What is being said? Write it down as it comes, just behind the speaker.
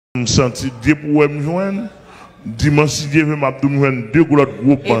If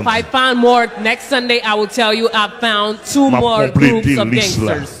I found more next Sunday, I will tell you I found 2 more groups of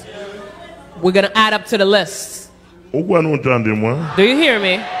gangsters. We're going to add up to the list. Do you hear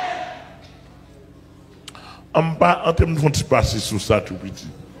me?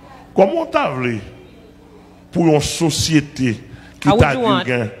 Comment t'as pour une société qui t'a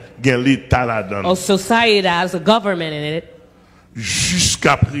l'État là-dedans? A society that has a government in it.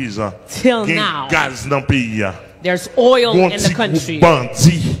 Jusqu'à présent, till now, gaz dans le pays. There's oil in the country.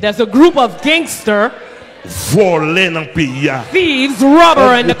 There's a group of gangsters, thieves,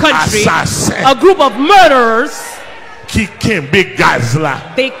 robber in the country. A group of murderers. Qui gaz là.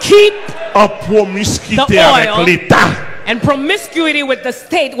 They keep en promiscuité avec l'État. And promiscuity with the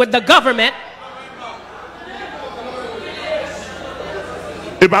state, with the government.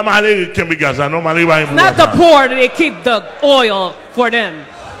 Not the poor, they keep the oil for them.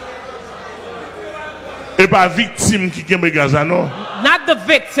 Not the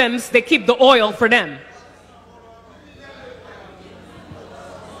victims, they keep the oil for them.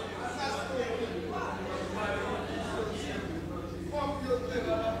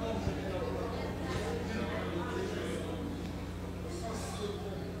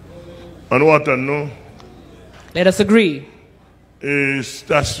 Let us agree.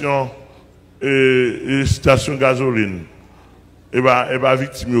 Station gasoline.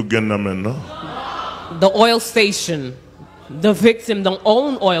 The oil station. The victim don't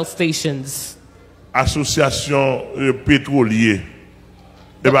own oil stations. Association pétrolier.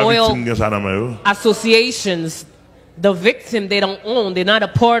 The oil associations. The victim they don't own. They're not a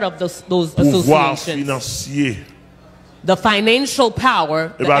part of those associations. The financial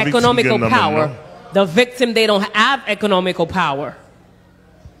power, the economical power. The victim, they don't have economical power.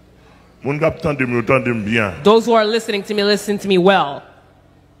 Those who are listening to me, listen to me well.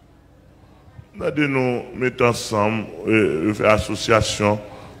 I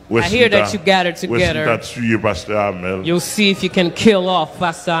hear that you gathered together. You'll see if you can kill off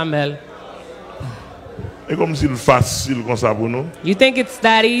Pastor Amel. You think it's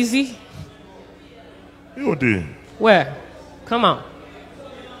that easy? Where? Come on.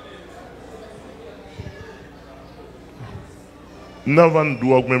 I'm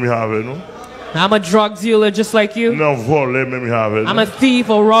a drug dealer just like you. I'm a thief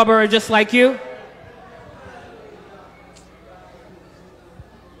or robber just like you.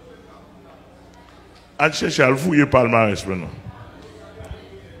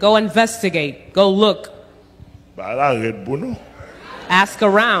 Go investigate. Go look. Ask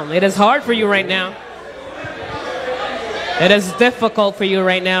around. It is hard for you right now. It is difficult for you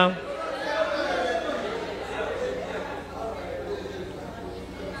right now.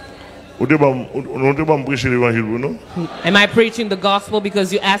 Am I preaching the gospel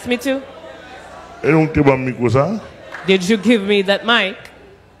because you asked me to? Did you give me that mic?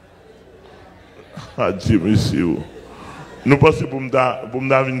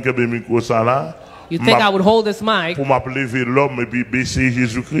 You think I would hold this mic so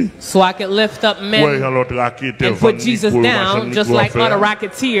I could lift up men and put Jesus down, just like other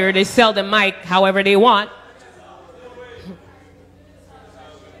racketeer? They sell the mic however they want.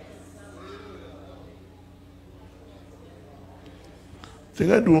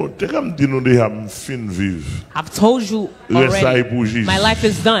 I've told you already, my life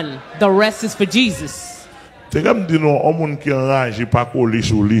is done. The rest is for Jesus. I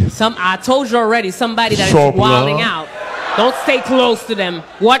told you already, somebody that is wilding out. Don't stay close to them.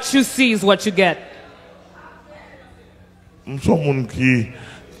 What you see is what you get. I'm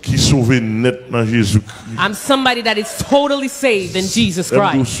somebody that is totally saved in Jesus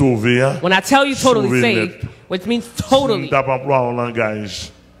Christ. When I tell you totally saved, which means totally. If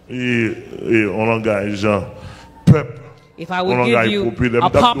I would give you a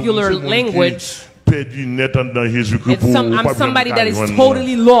popular language, I'm somebody that is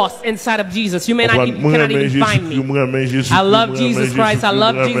totally lost inside of Jesus. You cannot even find me. I love Jesus Christ. I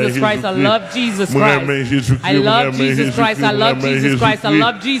love Jesus Christ. I love Jesus Christ. I love Jesus Christ. I love Jesus Christ. I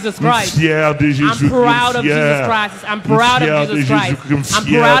love Jesus Christ. I'm proud of Jesus Christ. I'm proud of Jesus Christ. I'm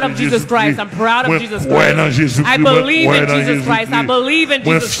proud of Jesus Christ. I'm proud of Jesus Christ. I believe in Jesus Christ. I believe in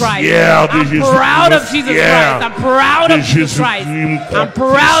Jesus Christ. I'm proud of Jesus Christ. I'm proud of Jesus Christ. I'm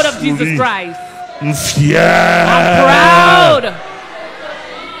proud of Jesus Christ. I'm proud.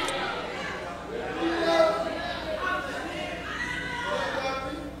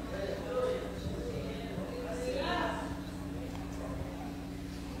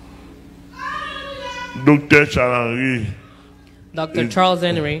 Dr. Charles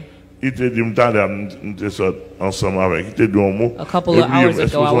Henry Il te dit, ensemble avec. Il te dit un mot. A couple of hours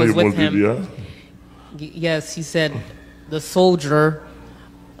ago, I was with him. Yes, he said, the soldier,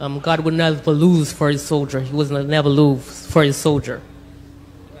 God would never lose for his soldier. He was never lose for his soldier.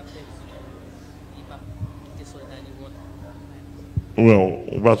 Well,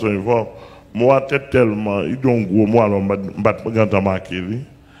 parce que moi, tellement, il donne gros, moi, je vais marquer.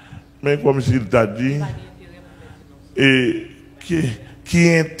 Mais comme s'il t'a dit, et qui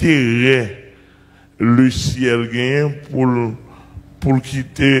intérêt le ciel gagne pour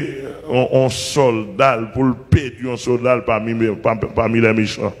quitter un soldat, pour le péter un soldat parmi les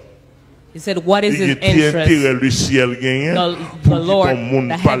méchants? He said, what is his interest? Le ciel gagne the Lord,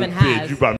 the heaven has